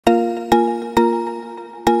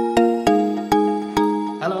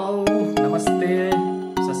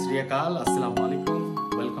Akal, Assalamu alaikum.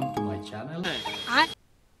 Welcome to my channel.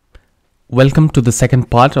 Welcome to the second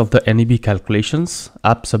part of the NEB calculations.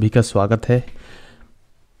 आप सभी का स्वागत है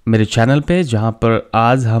मेरे चैनल पे, जहाँ पर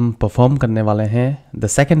आज हम परफॉर्म करने वाले हैं the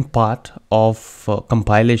second part of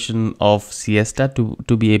compilation of siesta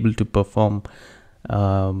to be able to perform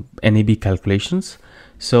NEB calculations.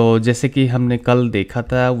 सो जैसे कि हमने कल देखा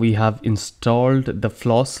था, we have installed the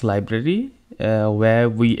floss library where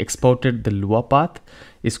we exported the लुआ पाथ।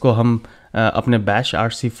 इसको हम अपने bash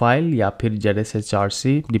rc फाइल या फिर ZSH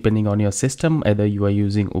rc depending on your system, either you are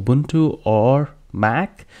using Ubuntu or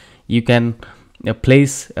Mac, you can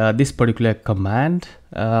place this particular command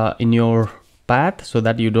in your path so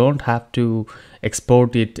that you don't have to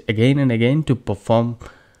export it again and again to perform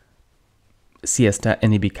Siesta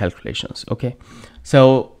NEB calculations. Okay, so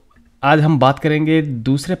आज हम बात करेंगे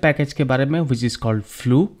दूसरे package के बारे में, which is called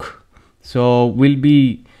Flook. So we'll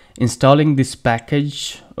be installing this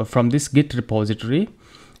package from this Git repository,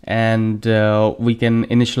 and we can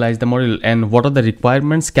initialize the module. And what are the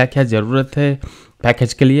requirements, क्या क्या ज़रूरत है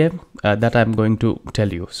पैकेज के लिए, that I'm going to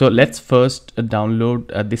tell you. So let's first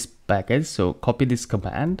download this package. So copy this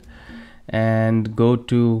command and go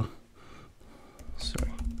to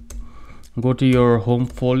your home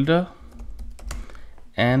folder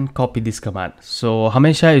and copy this command. So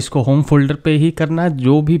हमेशा इसको home folder पे ही करना,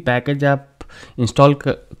 जो भी पैकेज आप install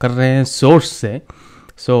कर रहे हैं सोर्स से.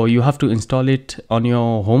 So you have to install it on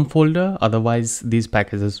your home folder, otherwise these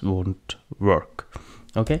packages won't work.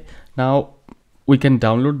 Okay, now we can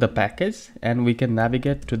download the package and we can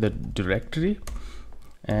navigate to the directory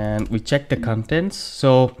and we check the contents.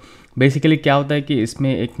 So basically क्या होता है कि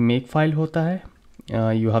इसमें एक make file होता है.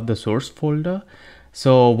 You have the source folder.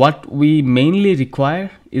 So what we mainly require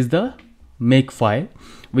is the make file.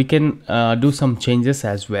 We can do some changes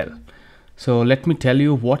as well. So let me tell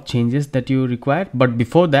you what changes that you require, but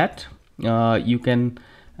before that you can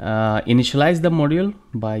initialize the module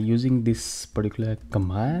by using this particular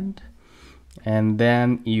command, and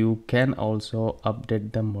then you can also update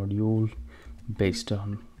the module based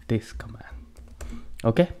on this command.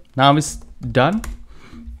 Okay, now it's done.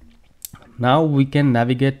 Now we can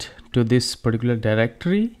navigate to this particular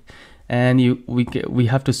directory, and we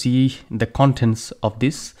have to see the contents of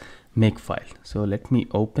this make file. So let me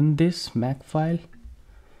open this Mac file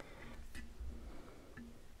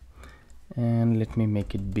and let me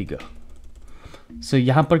make it bigger. So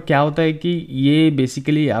यहाँ पर क्या होता है कि ये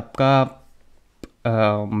basically आपका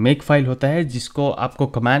make file होता है, जिसको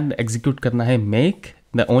आपको command execute करना है make.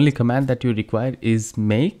 The only command that you require is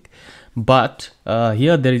make, but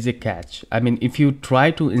here there is a catch. I mean, if you try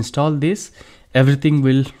to install this, everything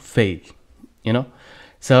will fail, you know.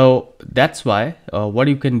 So that's why what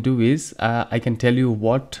you can do is I can tell you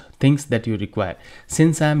what things that you require.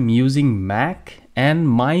 Since I'm using Mac and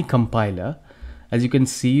my compiler, as you can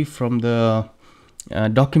see from the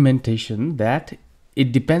documentation, that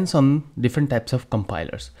it depends on different types of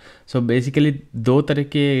compilers. So basically दो तरह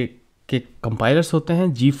के compilers होते हैं,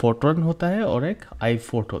 G-Fortran होता है और एक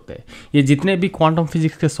iFort होता है. ये जितने भी क्वांटम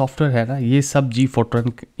फिजिक्स के सॉफ्टवेयर है ना, ये सब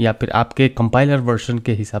G-Fortran या फिर आपके कंपाइलर वर्जन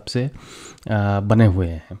के हिसाब से बने हुए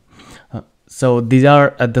हैं. So these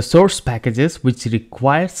are the source packages which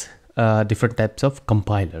requires different types of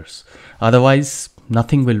compilers. Otherwise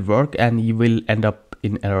nothing will work and you will end up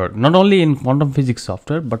in error. Not only in quantum physics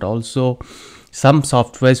software, but also some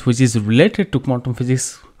softwares which is related to quantum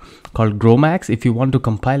physics called GROMACS. If you want to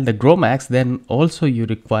compile the GROMACS, then also you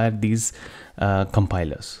require these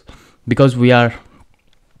compilers, because we are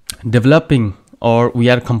developing or we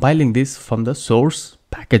are compiling this from the source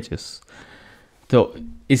packages. तो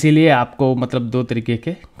इसीलिए आपको मतलब दो तरीके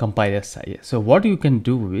के compilers चाहिए. So what you can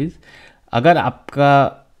do is, अगर आपका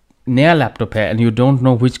नया लैपटॉप है and you don't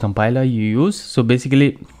know which compiler you use, so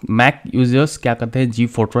basically Mac users क्या करते हैं,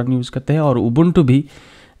 G-Fortran यूज़ करते हैं, और Ubuntu भी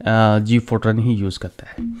G-Fortran ही यूज़ करता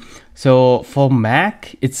है. So for Mac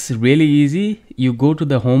it's really easy. You go to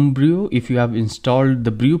the home Bru if you have installed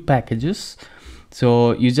the Bru packages. So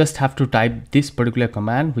you just have to type this particular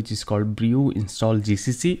command which is called brew install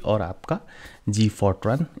gcc और आपका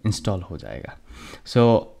G-Fortran install हो जाएगा. So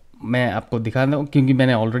मैं आपको दिखा दूँ, क्योंकि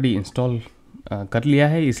मैंने ऑलरेडी इंस्टॉल कर लिया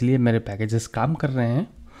है, इसलिए मेरे पैकेजेस काम कर रहे हैं.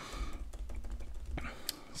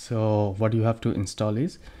 So what you have to install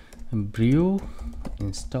is brew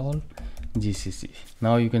install gcc.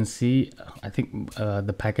 Now you can see, I think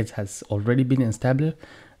the package has already been established.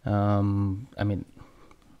 I mean,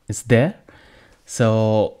 it's there. So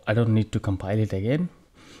I don't need to compile it again,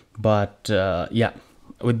 but yeah,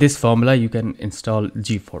 with this formula you can install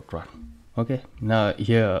G-Fortran. Okay, now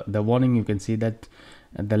here the warning, you can see that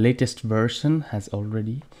the latest version has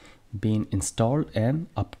already been installed and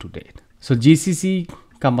up to date. So GCC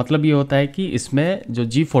का मतलब ये होता है कि इसमें जो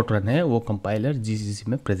G Fortran है वो कंपाइलर GCC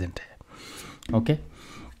में प्रेजेंट है. ओके,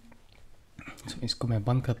 so इसको मैं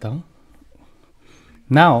बंद करता हूँ.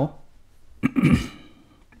 Now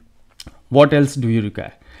what else do you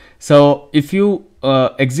require? So if you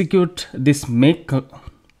execute this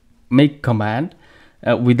make command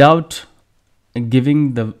without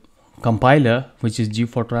giving the compiler, which is G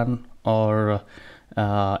Fortran or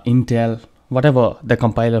Intel, whatever the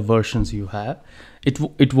compiler versions you have,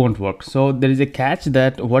 it won't work. So there is a catch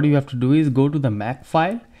that what you have to do is go to the Mac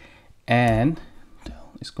file and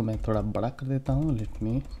इसको मैं थोड़ा बड़ा कर देता हूँ. Let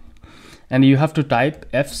me, and you have to type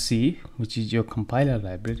fc, which is your compiler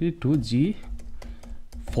library, to G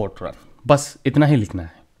Fortran. बस इतना ही लिखना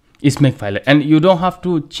है इस make file, and you don't have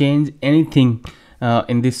to change anything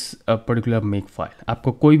in this particular make file.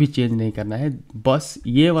 आपको कोई भी चेंज नहीं करना है, बस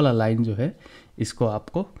ये वाला लाइन जो है इसको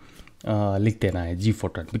आपको लिख देना है G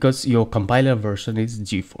Fortran, because your compiler version is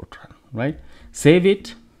G Fortran, right? Save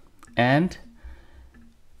it and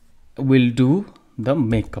we'll do the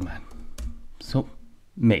make command. So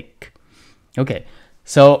make. Okay,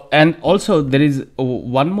 so and also there is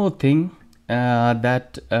one more thing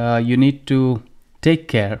that you need to take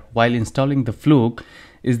care while installing the Flook,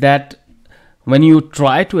 is that when you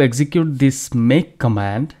try to execute this make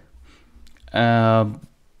command,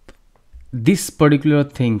 this particular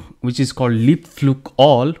thing which is called lib fluke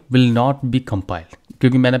all will not be compiled.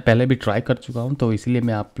 क्योंकि मैंने पहले भी try कर चुका हूँ तो इसलिए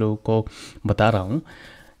मैं आप लोगों को बता रहा हूँ,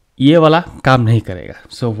 ये वाला काम नहीं करेगा.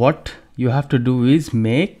 So what you have to do is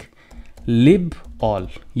make lib all,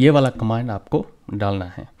 ये वाला कमांड आपको डालना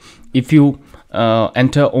है. If you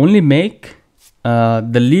enter only make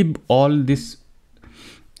the lib all, this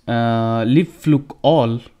lib fluke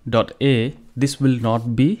all .a, this will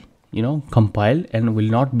not be compiled and will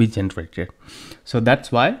not be generated. So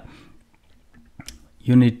that's why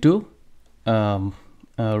you need to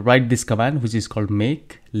write this command which is called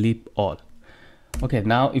make lib all. Okay,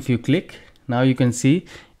 now if you click, now you can see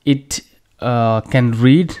it can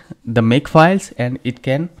read the make files and it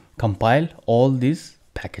can compile all these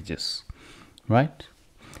packages, right?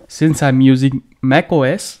 Since I'm using Mac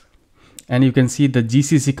OS, and you can see the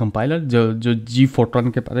GCC compiler, जो G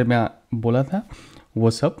Fortran के बारे में बोला था,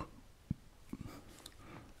 वो सब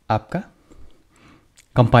आपका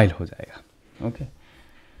compile हो जाएगा. Okay,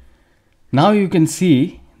 now you can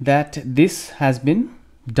see that this has been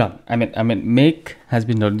done. I mean make has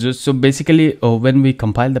been done. So basically when we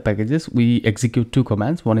compile the packages, we execute two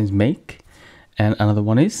commands. One is make and another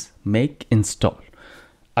one is make install.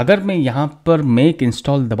 अगर मैं यहाँ पर make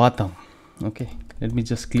install दबाता हूँ, okay, let me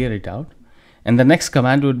just clear it out, and the next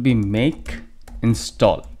command would be make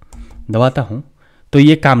install दबाता हूँ, तो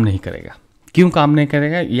ये काम नहीं करेगा. क्यों काम नहीं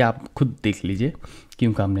करेगा ये आप खुद देख लीजिए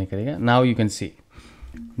क्यों काम नहीं करेगा. Now you can see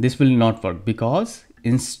this will not work because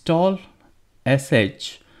install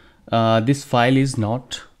sh this file is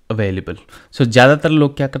not available. So ज़्यादातर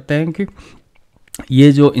लोग क्या करते हैं कि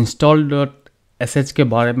ये जो install.sh के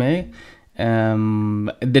बारे में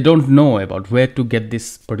they don't know about where to get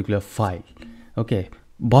this particular file. Okay,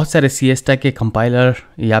 बहुत सारे Siesta के कंपाइलर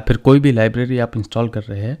या फिर कोई भी लाइब्रेरी आप इंस्टॉल कर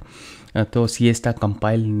रहे हैं तो Siesta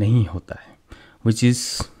कंपाइल नहीं होता है,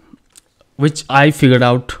 which I figured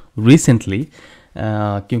out recently,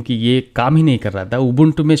 क्योंकि ये काम ही नहीं कर रहा था.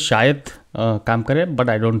 Ubuntu में शायद काम करे, but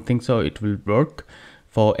I don't think so it will work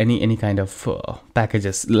for any kind of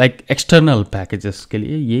packages, like external packages के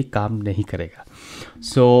लिए ये काम नहीं करेगा.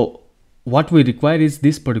 So what we require is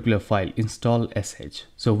this particular file install sh.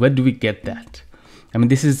 So where do we get that? I mean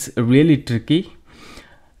this is really tricky.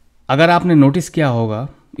 अगर आपने notice किया होगा,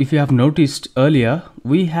 if you have noticed earlier,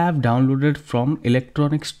 we have downloaded from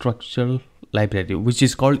electronic structural library which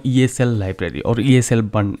is called ESL library or ESL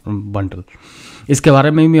bundle. इसके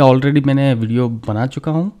बारे में मैं already मैंने video बना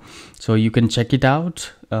चुका हूँ, so you can check it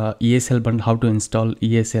out. ESL bundle, how to install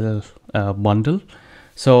ESL bundle.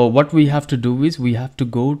 So what we have to do is we have to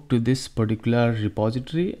go to this particular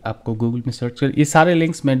repository. आपको Google में search कर, ये सारे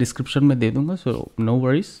links मैं description में दे दूंगा, so no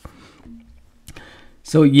worries.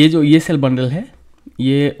 So ये जो ESL bundle है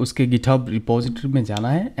ये उसके GitHub repository में जाना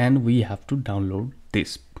है and we have to download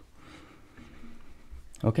this.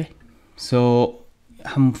 Okay, so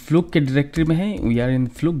हम Flook के directory में हैं, we are in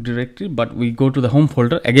Flook directory, but we go to the home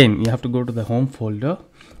folder. Again you have to go to the home folder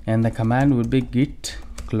and the command will be git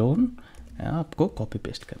clone. आपको copy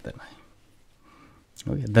paste कर देना है.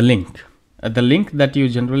 Okay, the link that you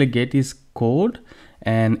generally get is code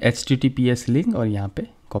and HTTPS link और यहाँ पे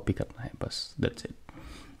copy करना है बस, that's it.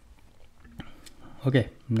 Okay,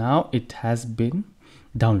 now it has been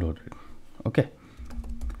downloaded. Okay,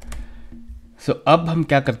 So अब हम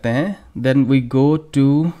क्या करते हैं, then we go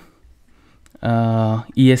to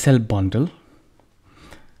ESL bundle.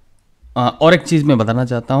 और एक चीज़ मैं बताना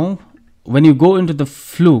चाहता हूँ, when you go into the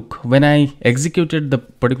Flook, when I executed the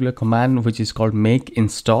particular command which is called make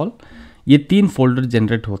install, ये 3 फोल्डर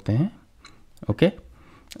जनरेट होते हैं, ओके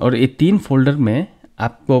और ये 3 फोल्डर में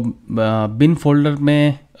आपको बिन फोल्डर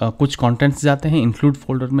में कुछ कंटेंट्स जाते हैं, इंक्लूड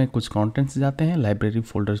फोल्डर में कुछ कंटेंट्स जाते हैं, लाइब्रेरी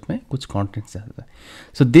फोल्डर्स में कुछ कंटेंट्स जाते हैं.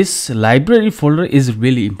 So this library folder is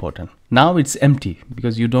really important. Now it's empty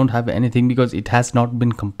because you don't have anything because it has not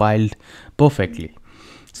been compiled perfectly.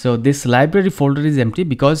 So this library folder is empty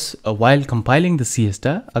because while compiling the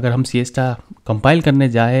Siesta, अगर हम Siesta compile करने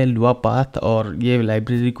जाए Lua path और ये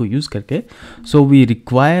library को use करके, so we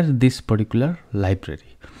require this particular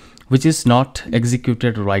library, which is not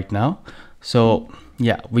executed right now. So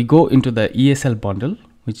yeah, we go into the ESL bundle,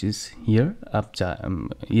 which is here. आप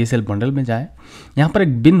ESL bundle में जाए, यहाँ पर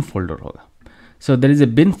एक bin folder होगा. So there is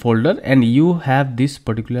a bin folder and you have this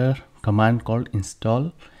particular command called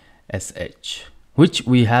install sh. Which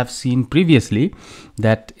we have seen previously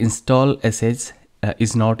that install sh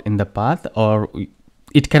is not in the path or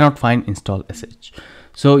it cannot find install sh.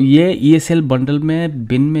 So ये ESL bundle में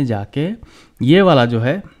bin में जाके ये वाला जो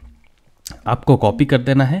है आपको copy कर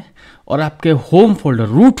देना है और आपके होम फोल्डर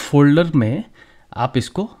रूट फोल्डर में आप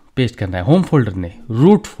इसको पेस्ट करना है. होम फोल्डर नहीं,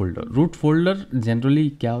 root folder. Root folder generally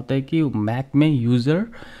क्या होता है कि मैक में यूज़र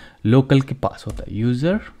लोकल के पास होता है.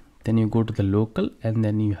 User then you go to the local and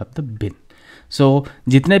then you have the बिन. सो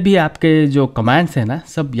जितने भी आपके जो कमांड्स हैं ना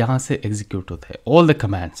सब यहाँ से एग्जीक्यूट होते हैं. All the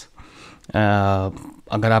commands.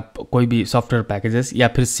 अगर आप कोई भी सॉफ्टवेयर पैकेजेस या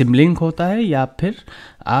फिर सिमलिंक होता है या फिर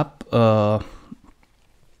आप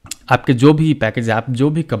आपके जो भी पैकेज आप जो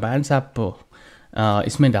भी कमांड्स आप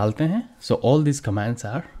इसमें डालते हैं, so all this commands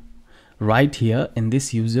are right here in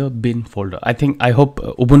this user bin folder. I hope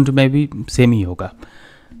Ubuntu में भी सेम ही होगा.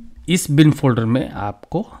 इस बिन फोल्डर में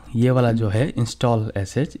आपको ये वाला जो है इंस्टॉल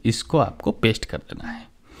sh इसको आपको पेस्ट कर देना है.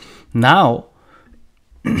 Now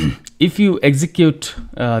if you execute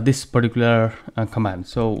this particular command,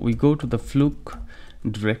 so we go to the fluke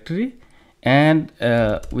directory and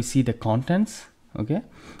we see the contents, okay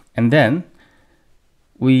and then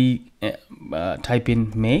we type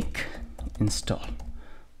in make install.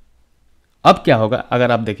 अब क्या होगा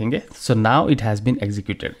अगर आप देखेंगे, so now it has been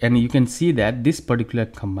executed and you can see that this particular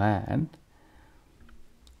command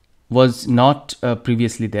was not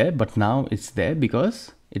previously there, but now it's there because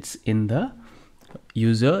it's in the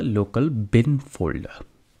user local bin folder.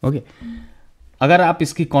 Okay, अगर आप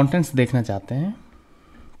इसकी contents देखना चाहते हैं,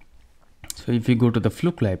 so if you go to the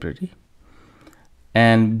Flook library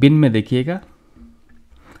and bin में देखिएगा,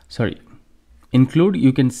 sorry, include,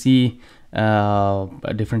 you can see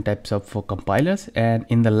different types of compilers, and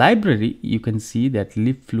in the library you can see that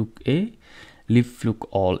libfluke a, libfluke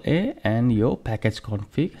all a, and your package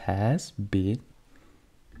config has been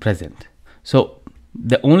present. So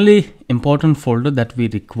the only important folder that we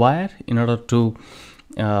require in order to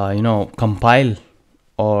compile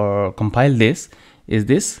this is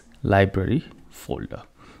this library folder.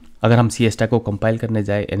 अगर हम Siesta को compile करने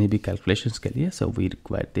जाए NEB calculations के लिए, so we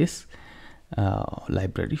require this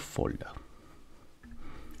library folder.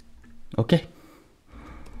 Okay,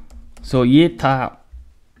 so ये था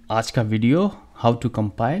आज का video, how to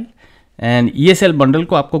compile. And ESL bundle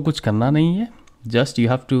को आपको कुछ करना नहीं है, just you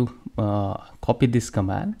have to copy this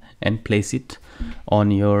command and place it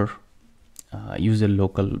on your user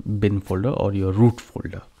local bin folder और your root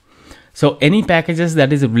folder. So any packages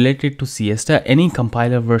that is related to Siesta, any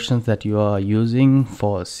compiler versions that you are using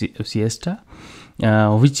for Siesta,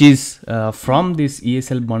 which is from this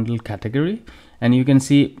ESL bundle category, and you can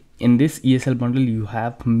see in this ESL bundle you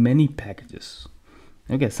have many packages.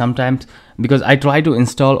 Okay, sometimes because I try to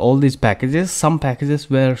install all these packages, some packages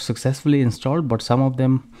were successfully installed, but some of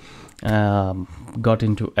them got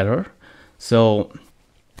into error. So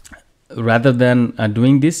rather than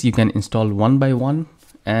doing this, you can install one by one,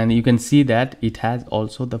 and you can see that it has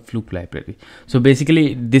also the Flook library. So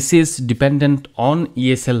basically this is dependent on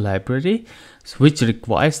ESL library, which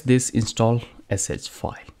requires this install sh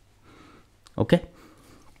file. Okay,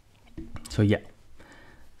 so yeah,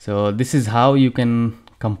 so this is how you can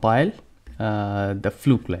compile the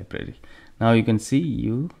Flook library. Now you can see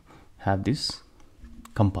you have this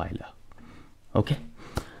compiler. Okay,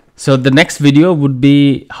 so the next video would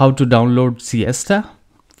be how to download Siesta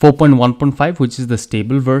 4.1.5, which is the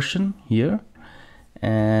stable version here,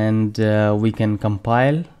 and we can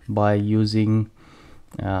compile by using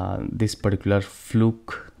this particular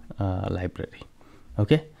Flook library.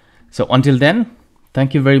 Okay, so until then,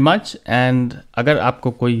 thank you very much. And अगर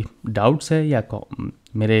आपको कोई doubts है या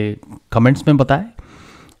मेरे comments में बताएं।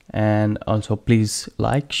 And also please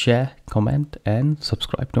like, share, comment and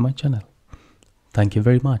subscribe to my channel. Thank you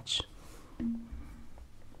very much.